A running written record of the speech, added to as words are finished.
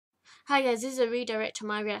Hi guys, this is a redirect to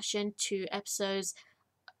my reaction to episodes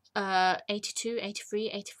 82, 83,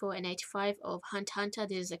 84 and 85 of Hunter x Hunter.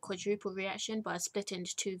 This is a quadruple reaction, but I split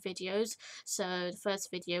into two videos. So the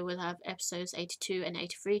first video will have episodes 82 and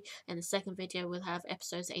 83, and the second video will have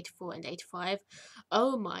episodes 84 and 85.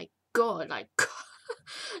 Oh my god, like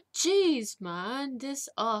jeez man, this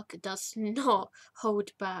arc does not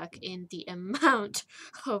hold back in the amount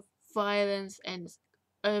of violence and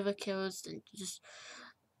overkills and just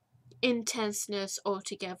intenseness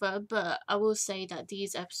altogether. But I will say that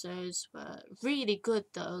these episodes were really good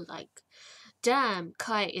though. Like, damn,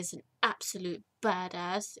 Kite is an absolute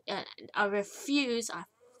badass, and I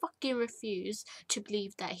fucking refuse to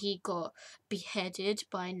believe that he got beheaded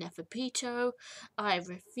by NEFERPITOU. I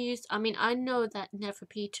refuse. I mean, I know that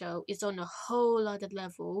NEFERPITOU is on a whole other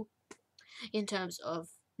level in terms of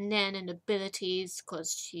Nen and abilities,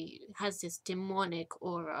 because she has this demonic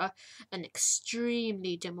aura, an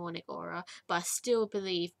extremely demonic aura, but I still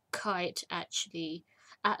believe Kite actually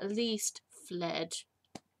at least fled.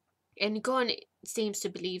 And Gon seems to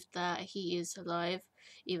believe that he is alive,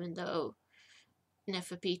 even though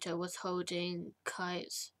NEFERPITOU was holding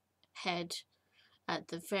Kite's head at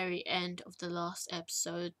the very end of the last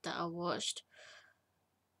episode that I watched.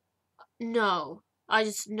 No, I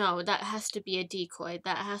just know that has to be a decoy.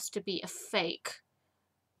 That has to be a fake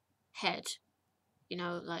head, you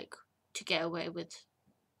know, like to get away with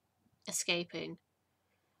escaping.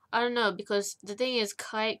 I don't know, because the thing is,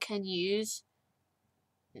 Kite can use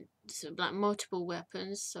like multiple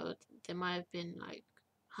weapons, so there might have been like,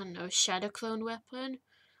 I don't know, a shadow clone weapon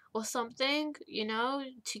or something, you know,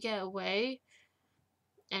 to get away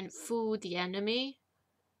and fool the enemy.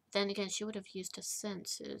 Then again, she would have used her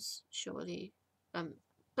senses, surely.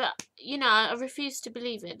 But you know, I refuse to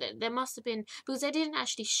believe it. There must have been, because they didn't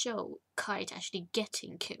actually show Kite actually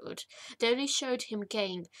getting killed. They only showed him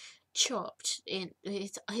getting chopped, in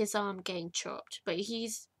his arm getting chopped. But he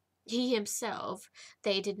himself,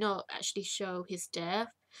 they did not actually show his death.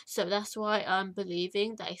 So that's why I'm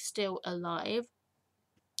believing that he's still alive.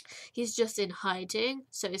 He's just in hiding,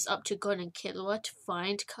 so it's up to Gon and Killua to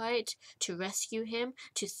find Kite, to rescue him,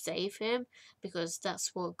 to save him, because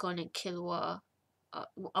that's what Gon and Killua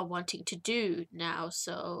are wanting to do now.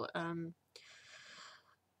 So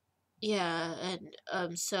yeah,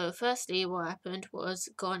 and so firstly what happened was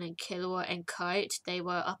Gon and Killua and Kite, they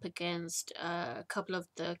were up against a couple of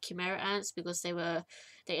the Chimera Ants, because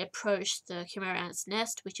they approached the Chimera Ants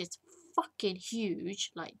nest, which is fucking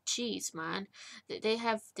huge. Like, jeez man, they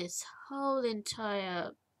have this whole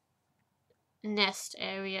entire nest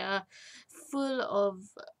area full of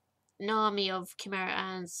an army of Chimera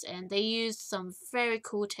Ants, and they used some very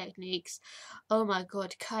cool techniques. Oh my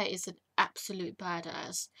god, Kite is an absolute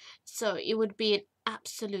badass. So it would be an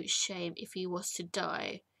absolute shame if he was to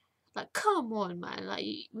die. Like, come on, man. Like,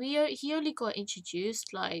 he only got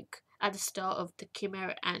introduced like at the start of the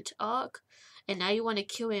Chimera Ant arc, and now you want to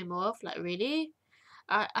kill him off? Like, really?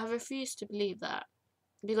 I refuse to believe that,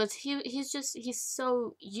 because he's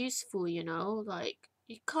so useful, you know. Like,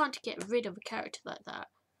 you can't get rid of a character like that.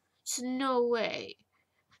 So no way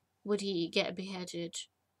would he get beheaded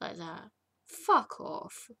like that. Fuck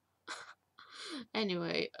off.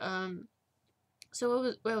 Anyway,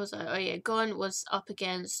 so where was I? Oh yeah, Gon was up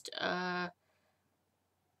against who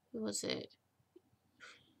was it?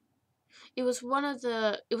 It was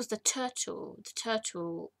the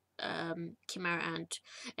turtle Chimera Ant,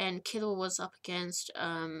 and Killua was up against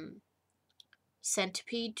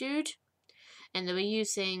centipede dude, and they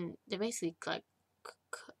basically like,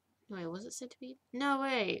 wait, was it centipede? No,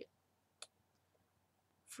 wait,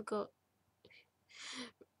 forgot.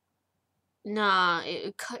 Nah,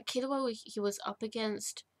 Killua, he was up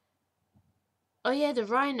against. Oh yeah, the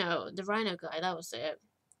rhino guy. That was it.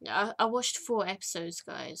 I watched 4 episodes,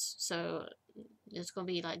 guys. So there's gonna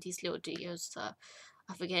be like these little details that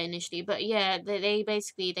I forget initially. But yeah, they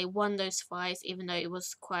basically they won those fights, even though it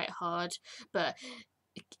was quite hard. But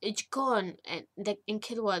it's gone, and in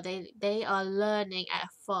Killua they are learning at a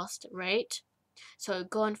fast rate. So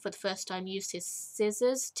Gon for the first time used his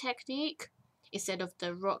scissors technique instead of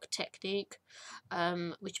the rock technique,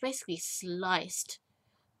 which basically sliced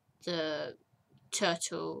the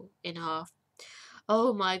turtle in half.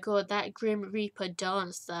 Oh my god, that Grim Reaper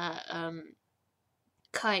dance that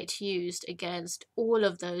Kite used against all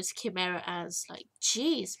of those Chimera Ants, like,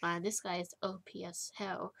 jeez man, this guy is OP as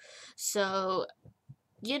hell. So,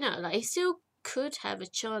 you know, like, he still could have a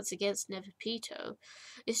chance against NEFERPITOU.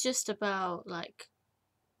 It's just about like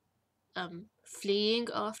fleeing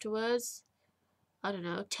afterwards. I don't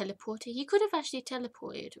know, teleporting. He could have actually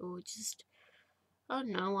teleported, or just, I don't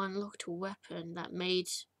know, unlocked a weapon that made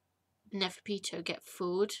NEFERPITOU get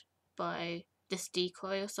fooled by this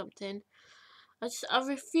decoy or something. I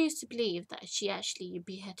refuse to believe that she actually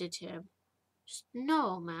beheaded him. Just,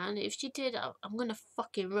 no, man. If she did, I'm gonna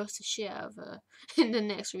fucking roast the shit out of her in the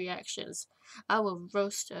next reactions. I will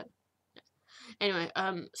roast her. Anyway,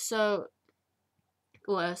 so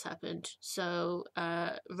what else happened? So,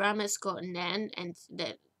 Rammot's got Nen, and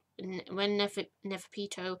that when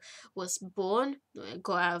NEFERPITOU was born,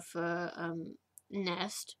 got out of her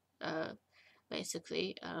nest,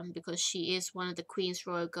 basically, because she is one of the Queen's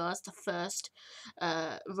royal guards, the first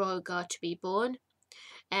royal guard to be born,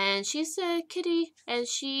 and she's a kitty, and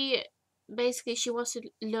she wants to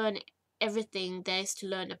learn everything there is to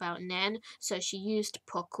learn about Nen. So she used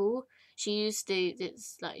Pockle. She used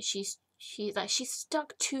this like she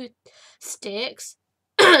stuck two sticks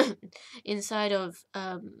inside of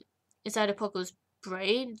Pockle's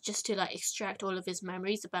brain just to like extract all of his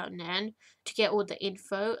memories about Nen, to get all the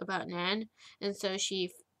info about Nen. And so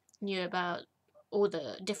she knew about all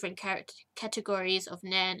the different categories of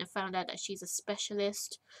Nen and found out that she's a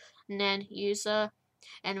specialist Nen user,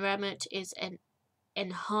 and Rammot is an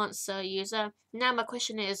enhancer user. Now my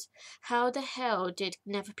question is, how the hell did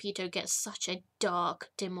NEFERPITOU get such a dark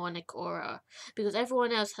demonic aura? Because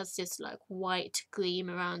everyone else has this like white gleam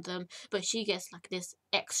around them, but she gets like this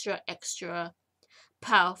extra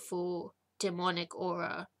powerful demonic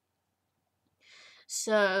aura.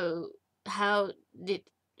 So how did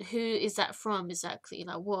who is that from exactly?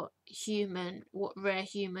 Like what rare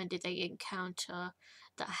human did they encounter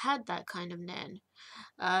that had that kind of Nen?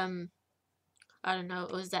 Um I don't know,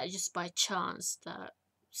 was that just by chance that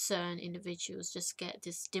certain individuals just get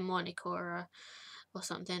this demonic aura or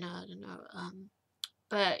something? I don't know.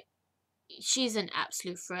 But she's an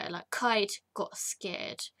absolute threat. Like Kite got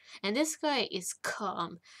scared, and this guy is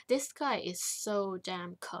calm. This guy is so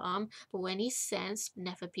damn calm. But when he sensed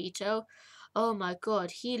NEFERPITOU, oh my god,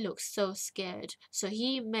 he looked so scared. So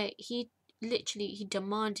he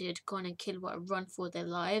demanded Gon and Killua run for their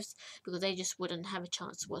lives because they just wouldn't have a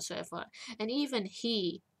chance whatsoever. And even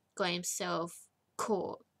he got himself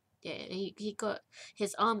caught. Yeah, he got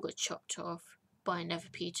his arm got chopped off by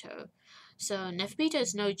NEFERPITOU. So NEFERPITOU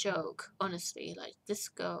is no joke, honestly. Like this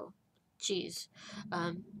girl, jeez,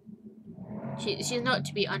 um, she's not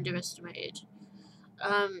to be underestimated.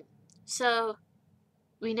 Um, so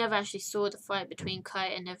we never actually saw the fight between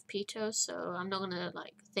Kite and NEFERPITOU, so I'm not gonna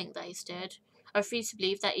like think that he's dead. I refuse to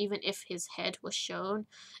believe that even if his head was shown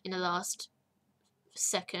in the last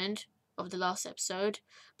second of the last episode,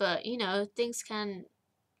 but you know things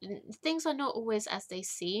are not always as they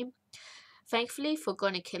seem. Thankfully for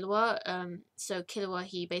Gon and Killua, so Killua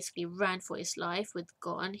he basically ran for his life with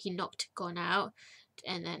Gon. He knocked Gon out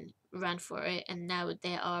and then ran for it, and now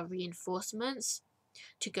there are reinforcements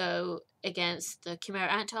to go against the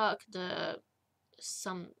Chimera Ant arc.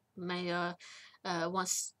 Some mayor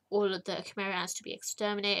wants all of the Chimera Ants to be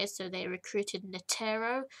exterminated, so they recruited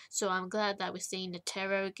Netero. So I'm glad that we're seeing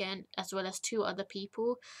Netero again, as well as two other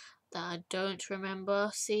people that I don't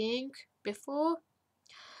remember seeing before.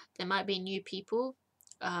 There might be new people.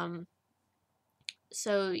 Um,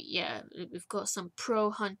 so yeah, we've got some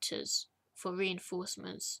pro hunters for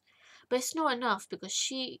reinforcements, but it's not enough because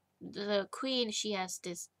the queen, she has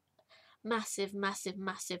this massive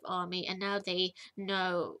army, and now they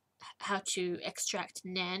know how to extract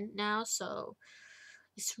Nen now. So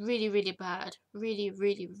it's really bad,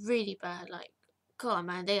 really bad. Like, God,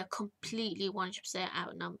 man, they are completely 100%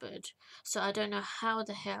 outnumbered. So I don't know how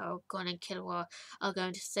the hell Gon and Killua are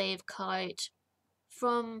going to save Kite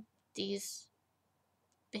from these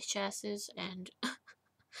bitch asses and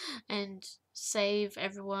and save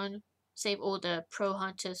everyone, save all the pro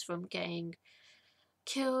hunters from getting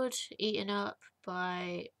killed, eaten up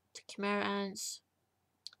by the Chimera Ants.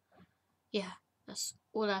 Yeah, that's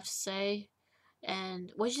all I have to say.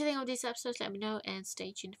 And what do you think of these episodes? Let me know and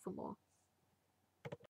stay tuned for more.